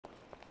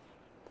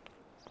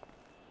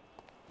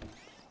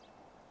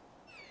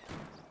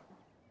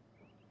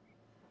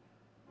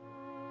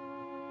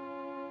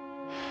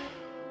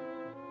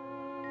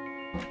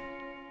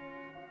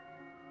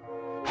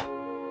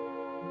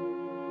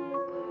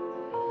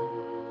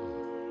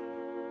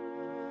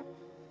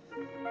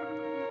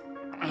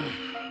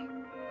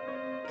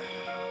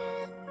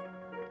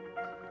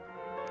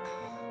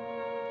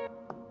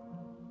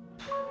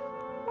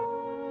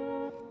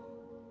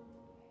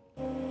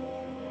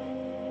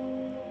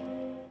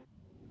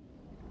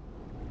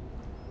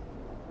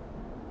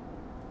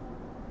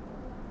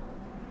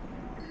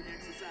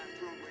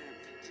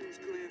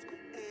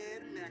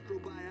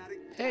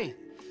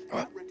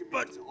But...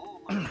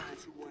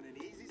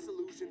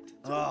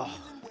 Oh.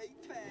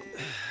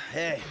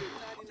 Hey.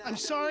 I'm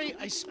sorry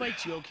I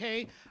spiked you,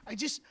 okay? I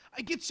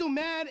get so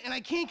mad and I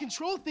can't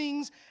control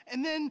things,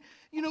 and then,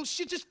 you know,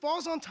 shit just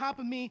falls on top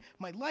of me.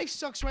 My life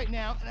sucks right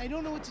now, and I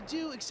don't know what to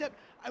do except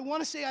I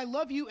want to say I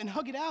love you and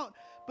hug it out,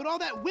 but all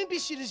that wimpy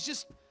shit is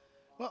just,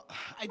 well,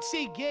 I'd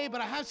say gay, but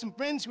I have some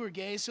friends who are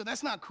gay, so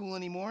that's not cool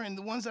anymore, and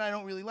the ones that I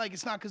don't really like,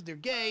 it's not because they're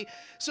gay,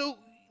 so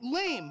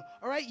lame,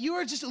 all right? You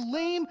are just a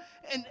lame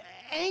and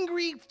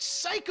angry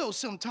psycho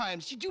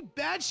sometimes. You do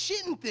bad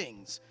shit and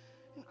things.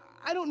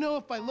 I don't know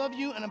if I love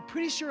you, and I'm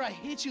pretty sure I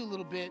hate you a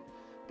little bit,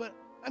 but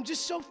I'm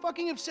just so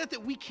fucking upset that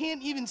we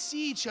can't even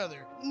see each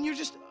other. And you're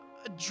just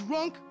a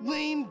drunk,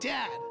 lame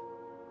dad.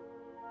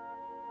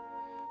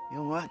 You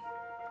know what?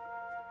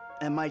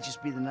 That might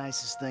just be the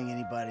nicest thing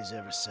anybody's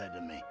ever said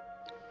to me.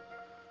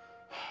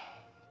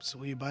 So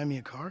will you buy me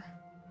a car?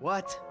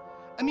 What?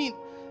 I mean,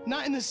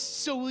 not in the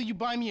so will you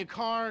buy me a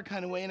car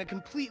kind of way, in a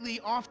completely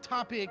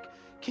off-topic,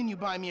 can you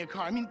buy me a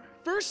car? I mean,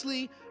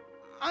 firstly,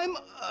 I'm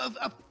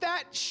a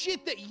fat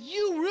shit that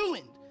you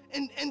ruined.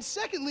 And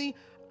secondly,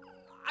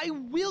 I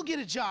will get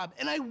a job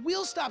and I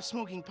will stop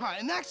smoking pot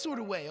in that sort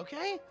of way,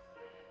 okay?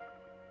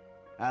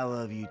 I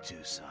love you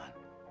too, son.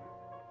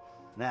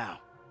 Now,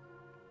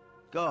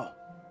 go.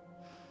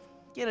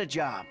 Get a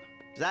job,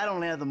 because I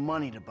don't have the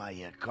money to buy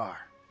you a car.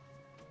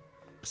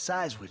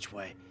 Besides which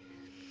way,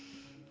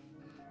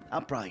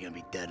 I'm probably gonna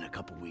be dead in a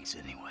couple weeks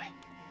anyway.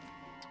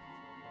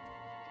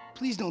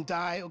 Please don't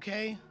die,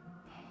 okay?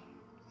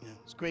 Yeah,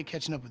 it's great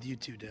catching up with you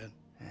too, Dad.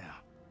 Yeah.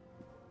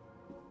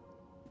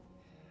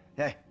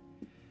 Hey,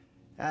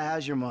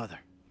 how's your mother?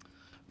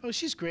 Oh,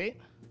 she's great.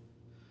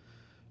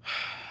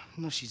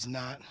 No, she's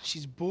not.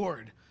 She's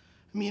bored.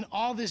 I mean,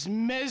 all this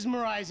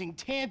mesmerizing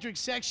tantric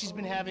sex she's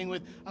been having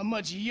with a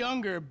much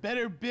younger,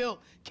 better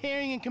built,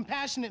 caring and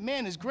compassionate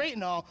man is great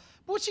and all,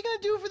 but what's she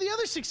gonna do for the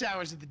other 6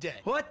 hours of the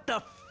day? What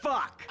the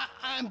fuck?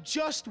 I'm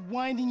just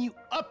winding you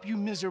up, you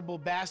miserable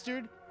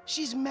bastard.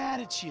 She's mad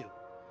at you.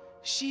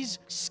 She's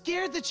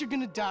scared that you're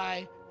gonna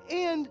die,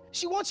 and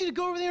she wants you to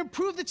go over there and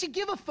prove that you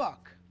give a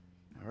fuck.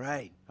 All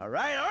right.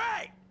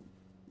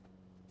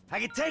 I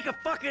can take a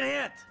fucking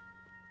hint.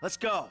 Let's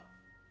go.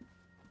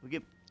 We'll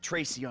get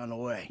Tracy on the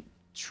way.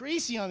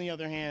 Tracy, on the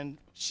other hand,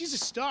 she's a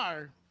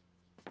star.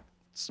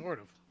 Sort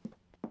of.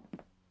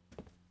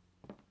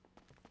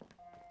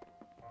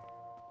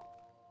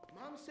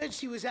 Mom said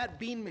she was at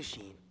Bean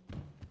Machine.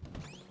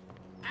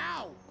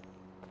 Ow!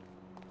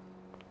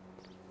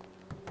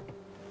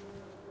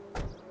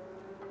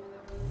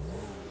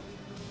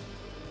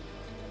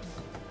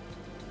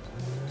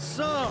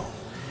 So,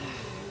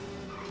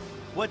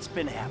 what's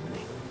been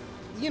happening?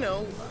 You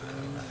know,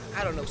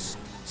 I don't know,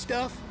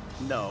 stuff?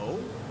 No,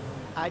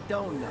 I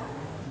don't know.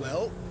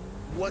 Well,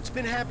 what's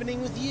been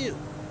happening with you?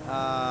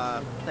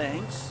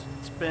 Thanks.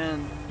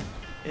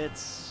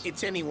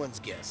 It's anyone's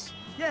guess.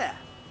 Yeah,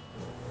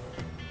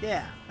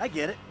 I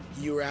get it.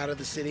 You were out of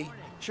the city?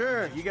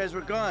 Sure, you guys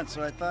were gone,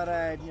 so I thought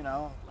I'd, you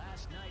know...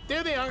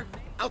 There they are,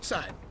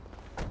 outside.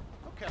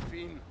 No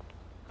caffeine.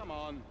 Come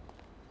on.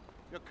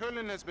 Your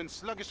curling has been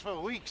sluggish for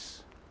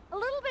weeks. A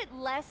little bit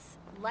less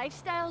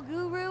lifestyle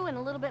guru and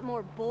a little bit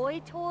more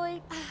boy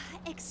toy.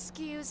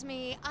 Excuse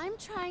me, I'm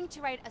trying to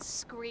write a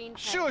screenplay.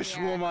 Shush,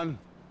 here. woman.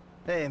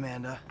 Hey,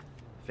 Amanda.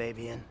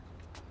 Fabian.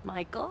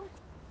 Michael?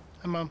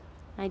 Hi, Mom.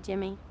 Hi,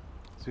 Jimmy.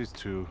 These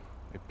two,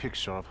 a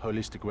picture of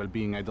holistic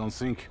well-being, I don't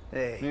think.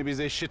 Hey. Maybe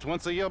they shit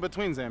once a year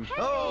between them. Hey,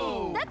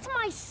 Oh! that's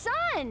my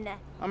son!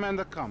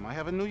 Amanda, come. I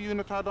have a new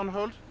unitard on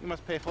hold. You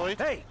must pay for it.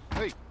 Hey!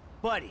 Hey!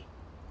 Buddy,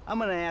 I'm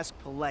gonna ask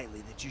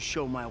politely that you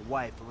show my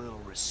wife a little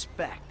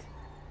respect.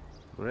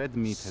 Red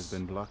meat has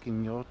been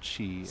blocking your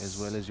chi as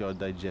well as your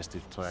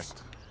digestive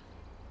tract.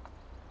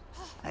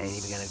 I ain't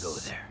even gonna go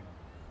there.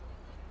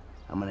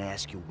 I'm gonna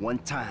ask you one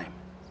time,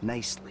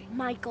 nicely.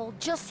 Michael,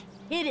 just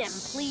hit him,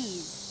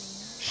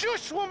 please.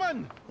 Shush,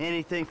 woman!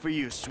 Anything for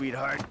you,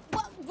 sweetheart.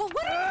 What are you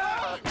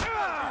doing?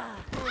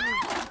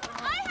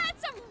 I had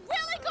some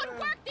really good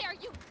work there,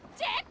 you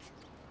dick!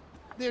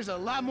 There's a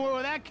lot more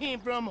where that came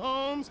from,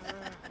 Holmes.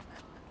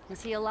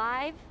 Is he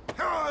alive?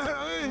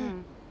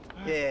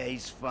 Yeah,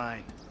 he's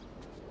fine.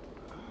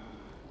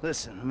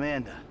 Listen,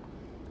 Amanda.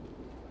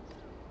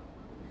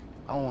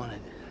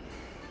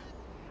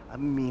 I've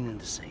been meaning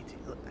to say to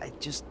you,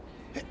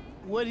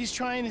 What he's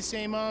trying to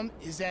say, Mom,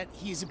 is that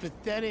he's a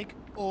pathetic,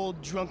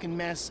 old, drunken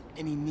mess,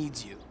 and he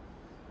needs you.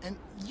 And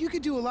you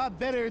could do a lot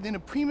better than a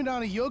prima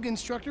donna yoga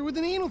instructor with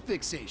an anal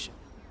fixation.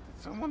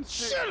 Someone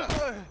say... Shut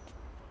up!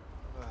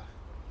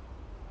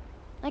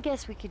 I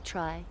guess we could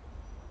try.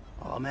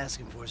 all I'm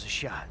asking for is a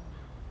shot.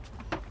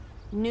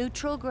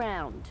 Neutral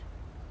ground.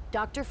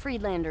 Dr.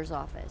 Friedlander's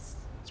office.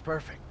 It's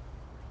perfect.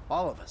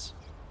 All of us.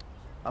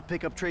 I'll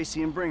pick up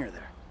Tracy and bring her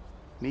there.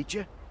 Meet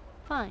you?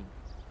 Fine.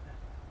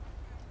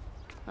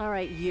 All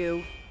right,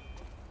 you.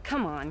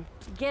 Come on.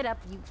 Get up,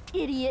 you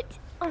idiot.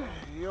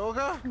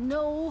 Yoga?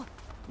 No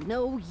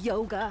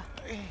yoga.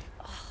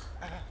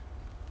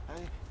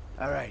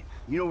 All right.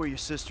 You know where your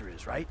sister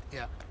is, right?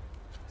 Yeah.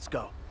 Let's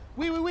go.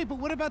 Wait, but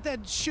what about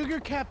that sugar,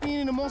 caffeine,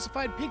 and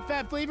emulsified pig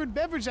fat flavored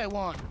beverage I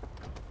want?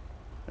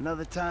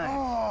 Another time.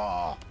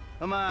 Oh!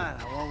 Come on,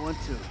 I want one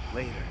too.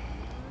 Later.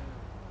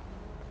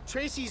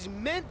 Tracy's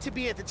meant to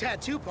be at the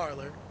tattoo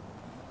parlor.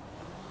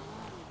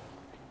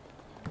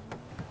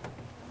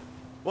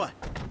 What?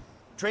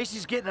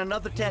 Tracy's getting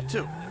another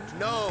tattoo.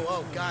 No,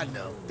 oh God,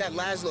 no. That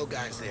Laszlo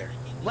guy's there.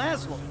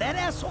 Laszlo, that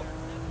asshole.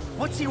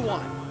 What's he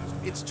want?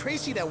 It's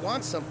Tracy that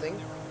wants something.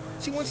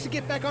 She wants to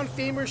get back on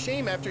Fame or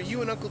Shame after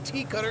you and Uncle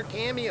T cut her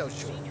cameo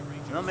short.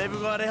 Well, maybe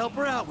we ought to help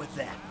her out with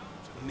that.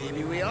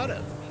 Maybe we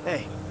oughta.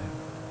 Hey,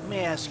 let me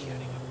ask you.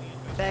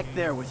 Back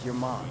there with your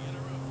mom.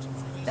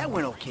 That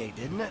went okay,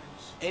 didn't it?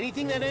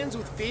 Anything that ends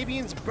with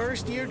Fabian's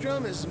burst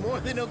eardrum is more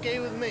than okay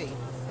with me.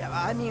 Yeah,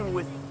 I mean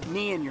with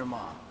me and your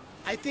mom.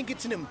 I think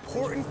it's an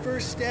important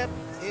first step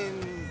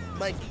in,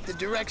 like, the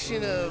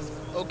direction of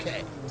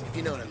okay, if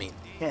you know what I mean.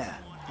 Yeah,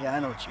 I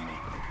know what you mean.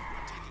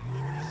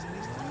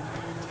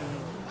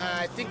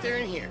 I think they're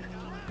in here.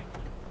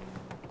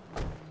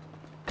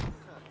 That's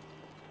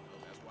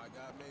why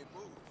God made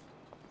booze.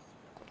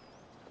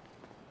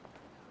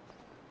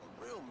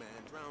 A real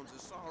man drowns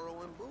his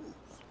sorrow in booze.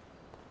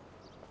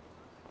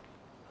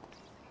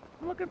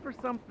 I'm looking for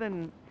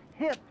something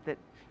hip that,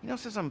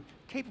 says I'm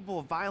capable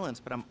of violence,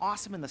 but I'm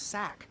awesome in the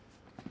sack.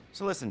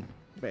 So listen,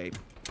 babe,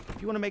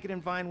 if you want to make it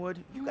in Vinewood,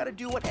 you gotta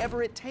do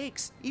whatever it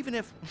takes. Even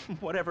if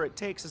whatever it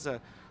takes is a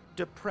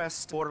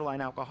depressed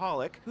borderline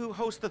alcoholic who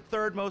hosts the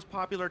third most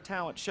popular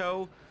talent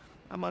show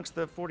amongst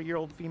the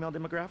 40-year-old female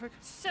demographic.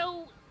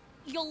 So,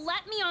 you'll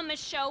let me on the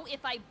show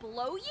if I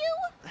blow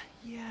you?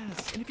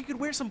 Yes, and if you could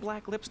wear some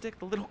black lipstick,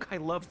 the little guy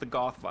loves the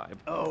goth vibe.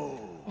 Oh.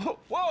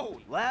 Whoa!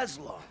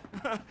 Laszlo.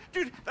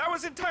 Dude, that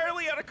was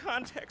entirely out of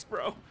context,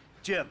 bro.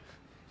 Jim,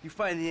 you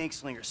find the ink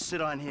slinger,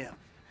 sit on him.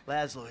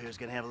 Laszlo here's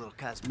gonna have a little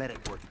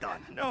cosmetic work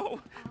done.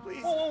 No,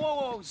 please.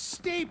 Whoa,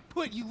 stay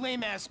put, you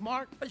lame-ass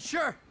Mark.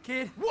 Sure,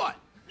 kid. What?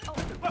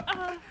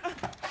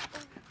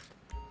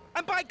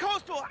 I'm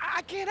bi-coastal.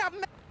 I can't have...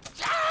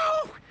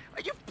 Ow!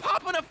 Are you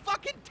popping a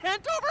fucking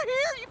tent over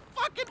here, you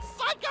fucking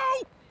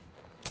psycho?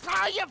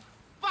 Ah, you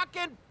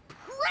fucking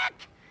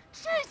prick!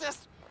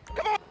 Jesus!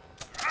 Come on!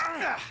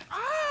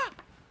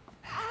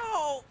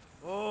 Ow!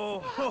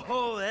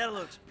 Oh, that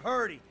looks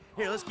purty.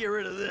 Here, let's get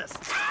rid of this.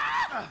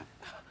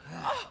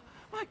 Oh,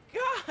 my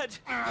God!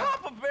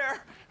 Papa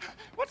Bear!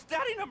 What's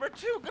Daddy number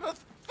 2 gonna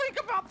think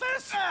about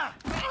this?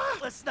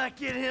 Let's not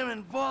get him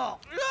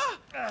involved.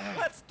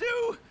 Let's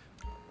do...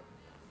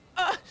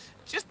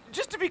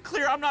 just to be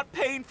clear, I'm not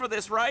paying for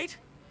this, right?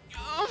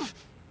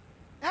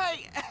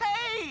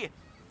 Hey!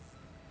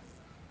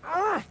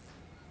 How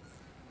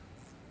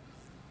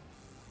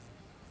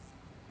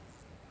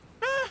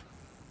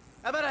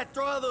about I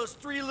throw those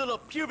 3 little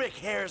pubic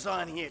hairs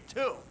on here,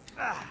 too?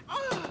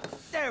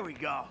 There we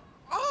go.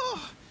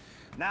 Oh!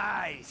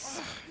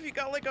 Nice. You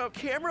got like a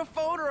camera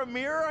phone or a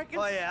mirror I can...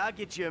 Oh, yeah, I'll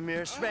get you a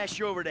mirror, smash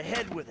you over the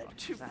head with it.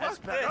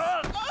 Fuck better.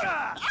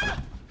 this.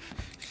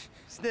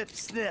 Snip,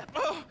 snip.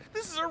 Oh,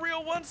 this is a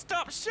real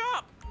one-stop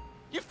shop.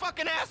 You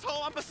fucking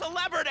asshole, I'm a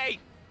celebrity.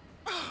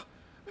 Oh,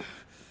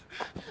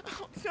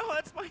 no,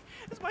 that's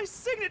my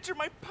signature,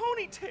 my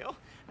ponytail.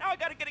 Now I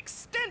gotta get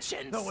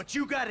extensions. No, what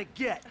you gotta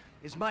get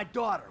is my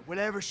daughter,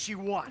 whatever she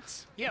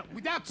wants. Yeah,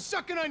 without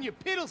sucking on your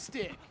piddle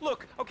stick.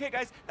 Look, okay,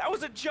 guys, that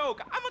was a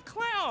joke. I'm a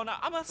clown.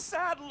 I'm a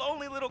sad,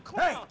 lonely little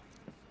clown.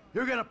 Hey,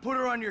 you're gonna put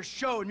her on your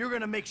show and you're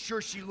gonna make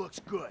sure she looks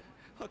good.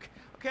 Look,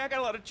 okay, I got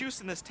a lot of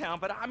juice in this town,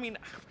 but I mean,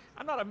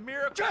 I'm not a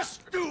miracle.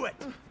 Just do it!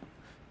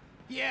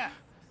 Yeah.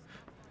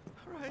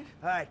 All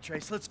right,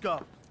 Trace, let's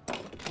go.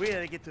 We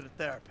gotta get to the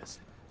therapist.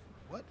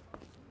 What?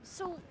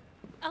 So,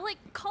 I'll,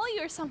 call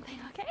you or something,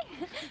 okay?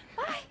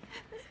 Bye.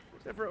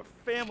 There's ever a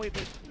family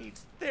that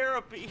needs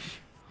therapy.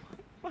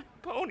 My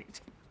ponytail.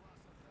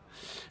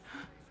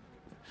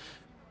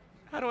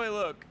 How do I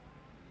look?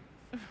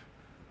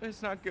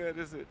 It's not good,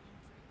 is it?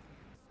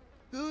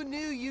 Who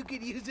knew you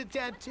could use a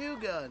tattoo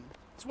gun?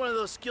 It's one of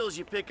those skills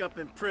you pick up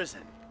in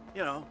prison.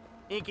 You know,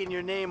 inking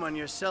your name on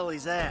your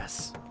cellie's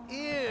ass.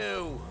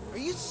 Ew. Are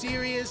you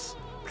serious?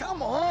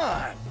 Come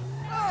on!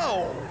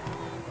 No!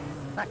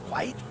 Not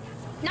quite.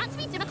 Not to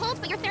be difficult,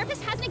 but your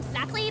therapist hasn't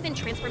exactly been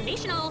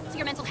transformational to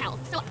your mental health,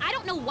 so I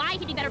don't know why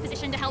he'd be better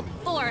positioned to help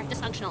for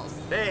dysfunctionals.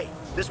 Hey,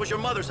 this was your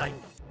mother's idea.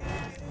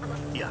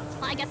 Yeah.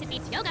 Well, I guess it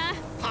beats yoga.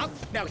 Pop,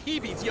 now he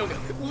beats yoga.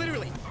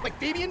 Literally. Like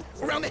Fabian,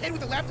 around the head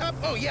with a laptop?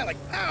 Oh yeah, like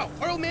pow!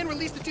 Our old man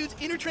released the dude's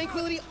inner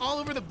tranquility all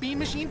over the Bean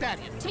Machine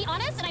patio. To be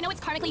honest, and I know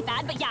it's karmically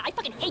bad, but yeah, I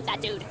fucking hate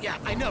that dude. Yeah,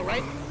 I know,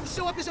 right?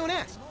 Show up his own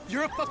ass.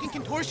 You're a fucking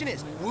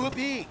contortionist.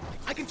 Whoopee.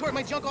 I contort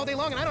my junk all day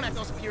long and I don't have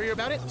to feel superior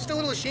about it. Just a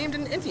little ashamed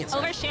and empty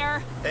inside.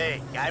 Overshare.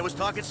 Hey, guy was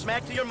talking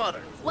smack to your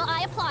mother. Well,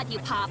 I applaud you,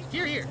 Pop.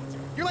 Here.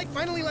 You're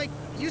finally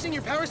using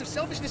your powers of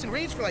selfishness and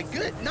rage for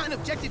good. Not an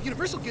objective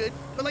universal good,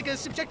 but a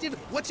subjective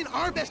what's in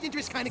our best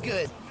interest kind of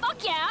good.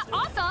 Fuck yeah,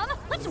 awesome.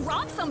 Let's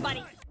rob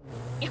somebody.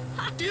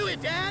 Do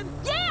it, Dad.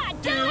 Yeah,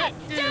 do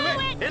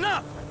it.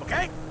 Enough,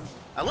 okay?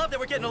 I love that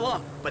we're getting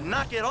along, but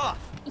knock it off.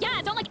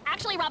 Yeah, don't actually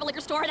actually rob a liquor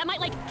store. That might,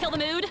 like, kill the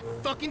mood.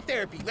 Fucking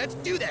therapy. Let's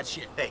do that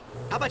shit. Hey,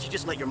 how about you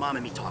just let your mom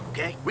and me talk,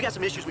 okay? We got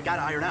some issues we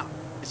gotta iron out.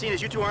 And seeing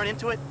as you two aren't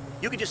into it,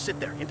 you can just sit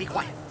there and be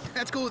quiet.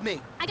 That's cool with me.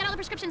 I got all the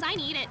prescriptions I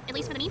need, at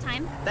least for the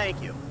meantime. Thank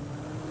you.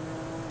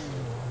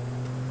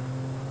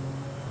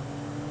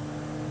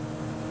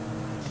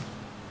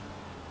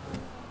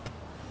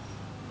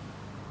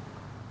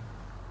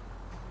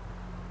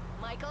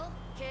 Michael,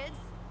 kids,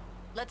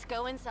 let's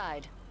go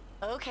inside.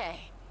 Okay.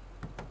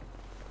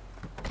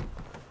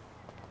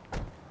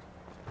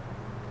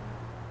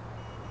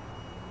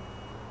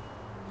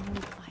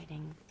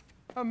 Fighting.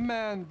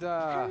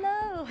 Amanda!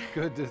 Hello.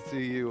 Good to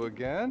see you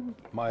again.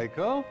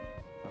 Michael,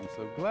 I'm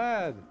so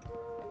glad.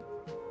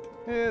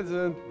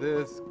 Isn't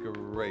this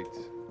great?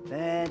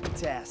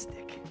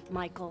 Fantastic.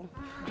 Michael,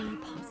 be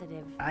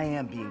positive. I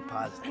am being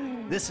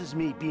positive. This is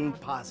me being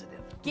positive.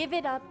 Give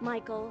it up,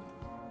 Michael.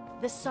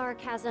 The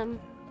sarcasm,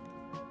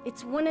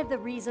 it's one of the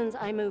reasons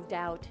I moved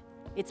out.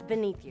 It's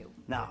beneath you.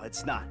 No,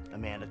 it's not,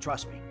 Amanda.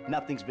 Trust me.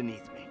 Nothing's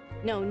beneath me.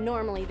 No,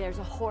 normally there's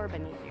a whore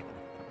beneath you.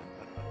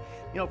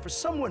 You know, for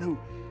someone who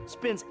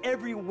spends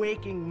every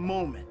waking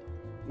moment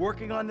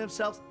working on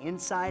themselves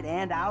inside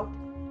and out,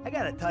 I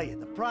gotta tell you,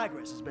 the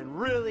progress has been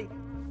really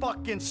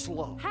fucking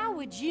slow. How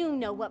would you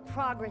know what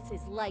progress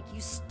is like,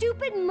 you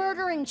stupid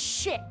murdering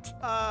shit?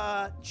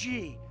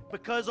 Gee,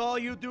 because all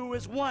you do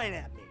is whine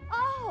at me.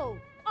 Oh,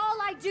 all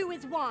I do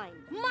is whine.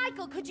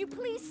 Michael, could you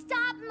please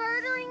stop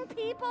murdering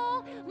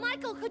people?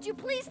 Michael, could you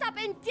please stop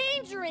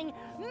endangering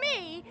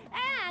me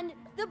and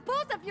the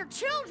both of your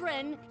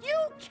children? You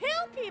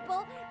kill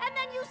people and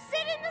then you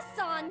sit in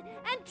the sun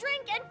and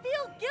drink and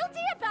feel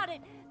guilty about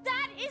it.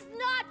 That is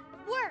not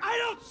work. I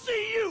don't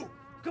see you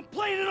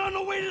complaining on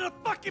the way to the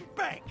fucking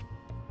bank.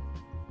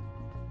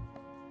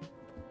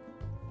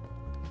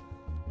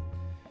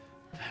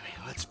 I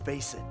mean, let's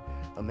face it,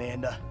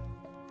 Amanda.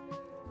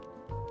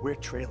 We're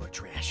trailer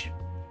trash,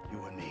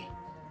 you and me.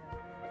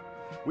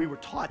 We were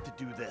taught to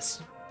do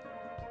this.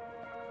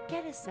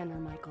 Get a center,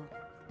 Michael.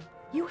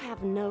 You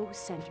have no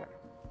center.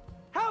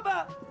 How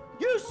about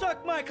you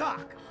suck my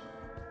cock?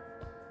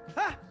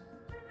 Huh?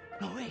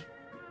 No, wait.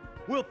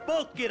 We'll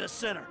both get a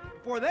center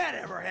before that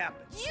ever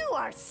happens. You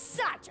are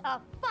such a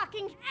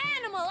fucking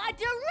animal, a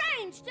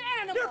deranged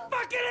animal. You're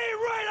fucking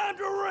right on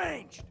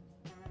deranged.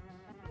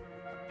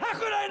 How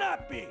could I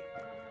not be?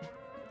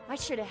 I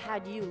should have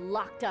had you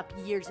locked up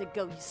years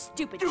ago, you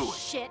stupid Do it.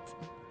 shit.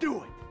 Do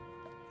it.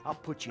 I'll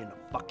put you in the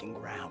fucking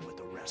ground with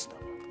the rest of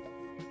them.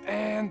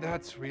 And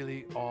that's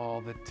really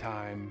all the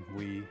time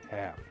we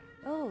have.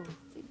 Oh,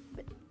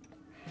 but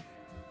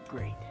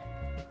Great.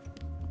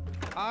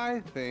 I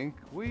think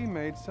we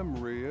made some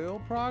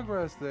real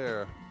progress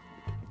there.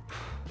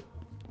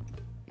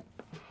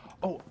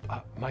 Oh,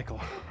 Michael,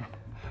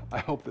 I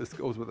hope this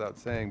goes without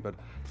saying, but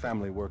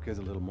family work is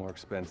a little more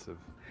expensive.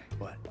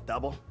 What,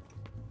 double?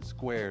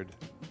 Squared.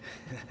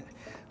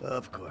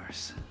 Of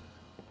course.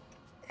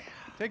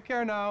 Take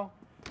care now.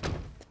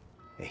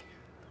 Hey,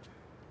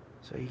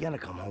 so you gonna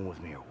come home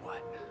with me or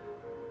what?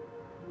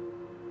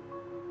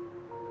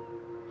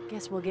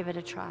 guess we'll give it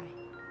a try.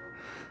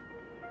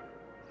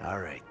 All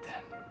right,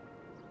 then.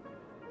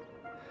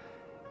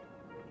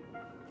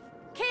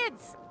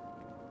 Kids!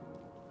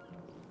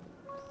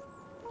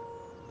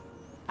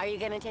 Are you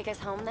gonna take us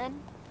home then?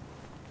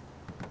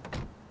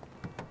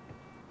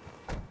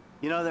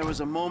 You know, there was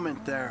a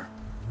moment there.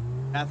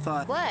 I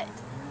thought, What?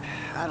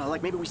 I don't know,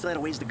 like maybe we still had a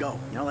ways to go.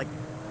 You know, like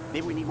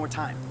maybe we need more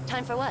time.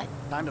 Time for what?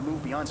 Time to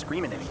move beyond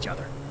screaming at each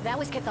other. That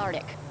was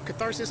cathartic.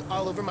 Catharsis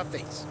all over my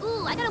face.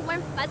 Ooh, I got a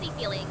warm, fuzzy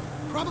feeling.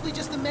 Probably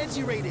just the meds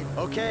you rated.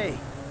 Okay.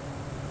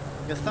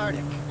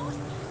 Cathartic.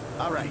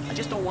 All right, I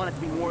just don't want it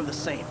to be more of the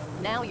same.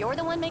 Now you're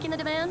the one making the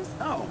demands?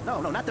 No,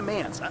 not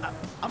demands.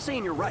 I'm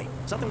saying you're right.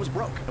 Something was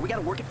broke, and we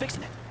gotta work at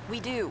fixing it. We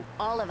do,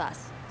 all of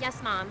us.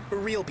 Yes, Mom. For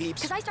real,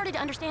 peeps. Because I started to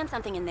understand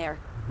something in there.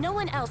 No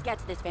one else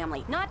gets this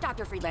family. Not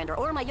Dr. Friedlander,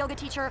 or my yoga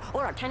teacher,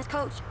 or our tennis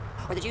coach,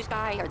 or the juice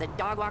guy, or the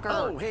dog walker,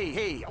 Oh,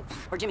 hey.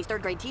 or Jimmy's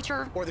third grade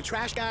teacher. Or the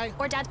trash guy.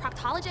 Or Dad's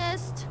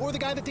proctologist. Or the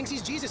guy that thinks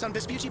he's Jesus on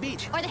Vespucci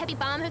Beach. Or the hippie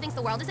bum who thinks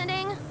the world is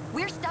ending.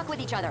 We're stuck with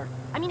each other.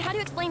 I mean, how do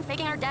you explain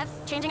faking our deaths,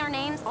 changing our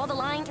names, all the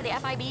lying to the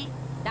FIB?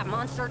 That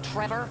monster,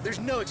 Trevor? There's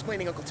no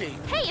explaining Uncle T.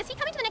 Hey, is he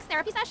coming to the next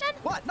therapy session?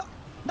 What?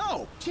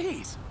 No,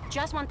 jeez.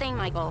 Just one thing,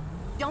 Michael.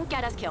 Don't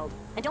get us killed.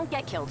 And don't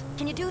get killed.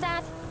 Can you do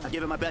that? I'll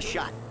give it my best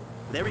shot.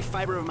 With every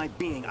fiber of my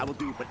being, I will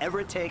do whatever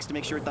it takes to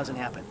make sure it doesn't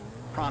happen.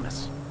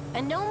 Promise.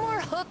 And no more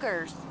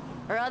hookers.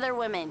 Or other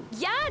women.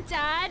 Yeah,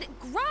 Dad.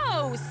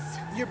 Gross.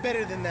 You're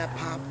better than that,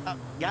 Pop.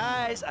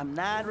 Guys, I'm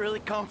not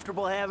really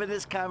comfortable having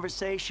this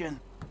conversation.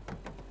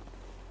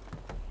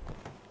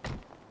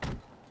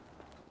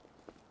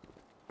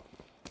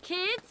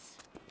 Kids,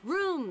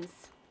 rooms.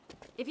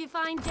 If you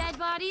find dead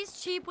bodies,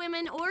 cheap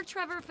women, or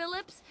Trevor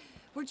Phillips,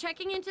 we're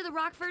checking into the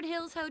Rockford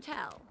Hills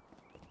Hotel.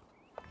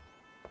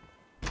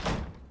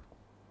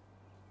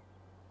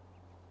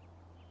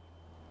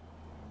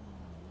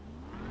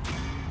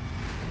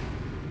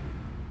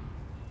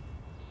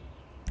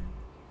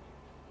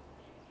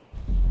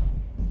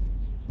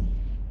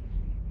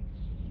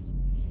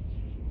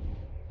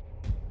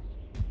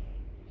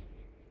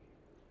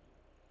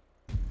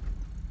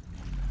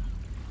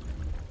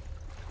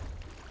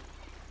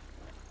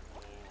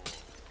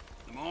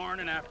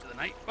 morning after the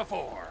night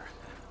before.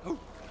 Ooh.